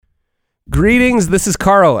Greetings, this is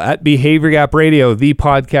Carl at Behavior Gap Radio, the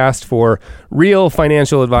podcast for real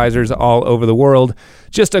financial advisors all over the world.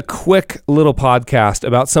 Just a quick little podcast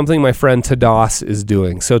about something my friend Tadas is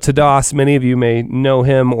doing. So Tadas, many of you may know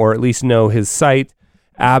him or at least know his site,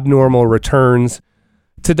 Abnormal Returns.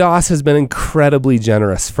 Tadas has been incredibly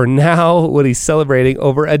generous for now what he's celebrating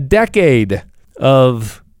over a decade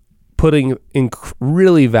of putting in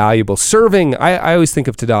really valuable, serving. I always think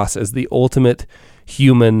of Tadas as the ultimate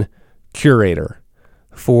human curator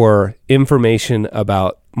for information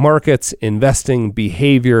about markets, investing,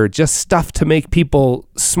 behavior, just stuff to make people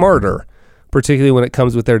smarter, particularly when it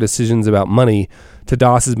comes with their decisions about money.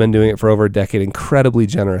 Tadas has been doing it for over a decade, incredibly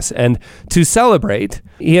generous. And to celebrate,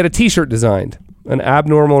 he had a t-shirt designed, an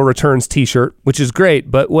Abnormal Returns t-shirt, which is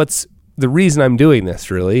great. But what's the reason I'm doing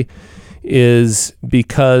this really is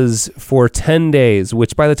because for 10 days,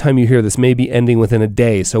 which by the time you hear this may be ending within a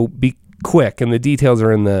day, so be quick, and the details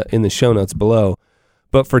are in the show notes below.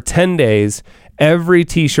 But for 10 days, every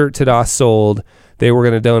t-shirt Tadas sold, he was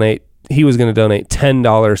going to donate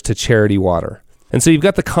 $10 to Charity Water. And so you've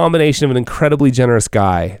got the combination of an incredibly generous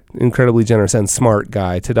and smart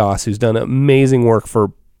guy, Tadas, who's done amazing work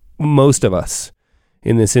for most of us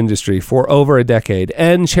in this industry for over a decade,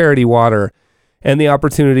 and Charity Water, and the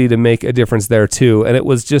opportunity to make a difference there too. And it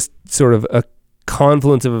was just sort of a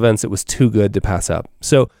confluence of events that was too good to pass up.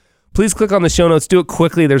 So please click on the show notes. Do it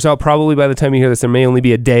quickly. Probably by the time you hear this, there may only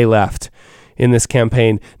be a day left in this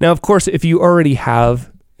campaign. Now, of course, if you're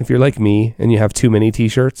like me and you have too many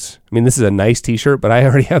t-shirts, this is a nice t-shirt, but I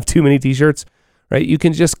already have too many t-shirts, right? You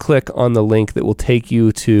can just click on the link that will take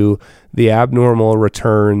you to the Abnormal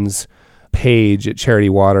Returns page at Charity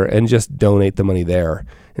Water and just donate the money there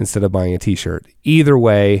instead of buying a t-shirt. Either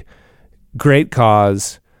way, great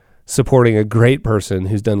cause, supporting a great person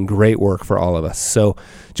who's done great work for all of us. So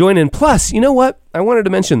join in. Plus, you know what? I wanted to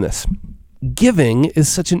mention this. Giving is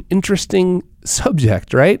such an interesting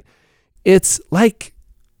subject, right? It's like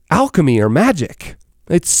alchemy or magic.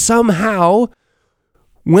 It's somehow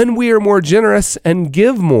when we are more generous and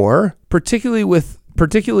give more,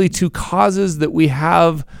 particularly to causes that we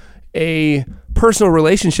have a personal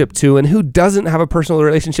relationship to, and who doesn't have a personal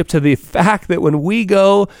relationship to the fact that when we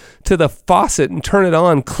go to the faucet and turn it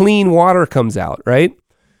on, clean water comes out, right?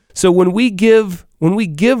 So when we give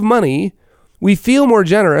money, we feel more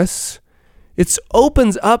generous. It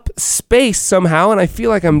opens up space somehow, and I feel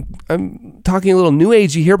like I'm talking a little new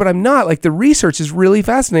agey here, but I'm not. Like, the research is really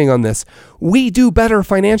fascinating on this. We do better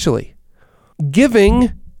financially.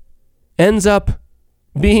 Giving ends up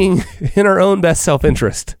being in our own best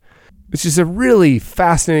self-interest, which is a really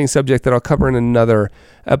fascinating subject that I'll cover in another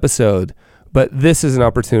episode. But this is an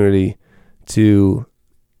opportunity to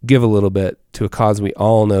give a little bit to a cause we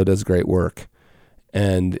all know does great work,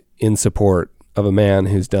 and in support of a man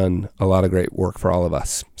who's done a lot of great work for all of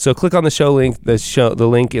us. So click on the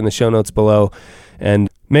link in the show notes below and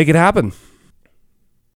make it happen.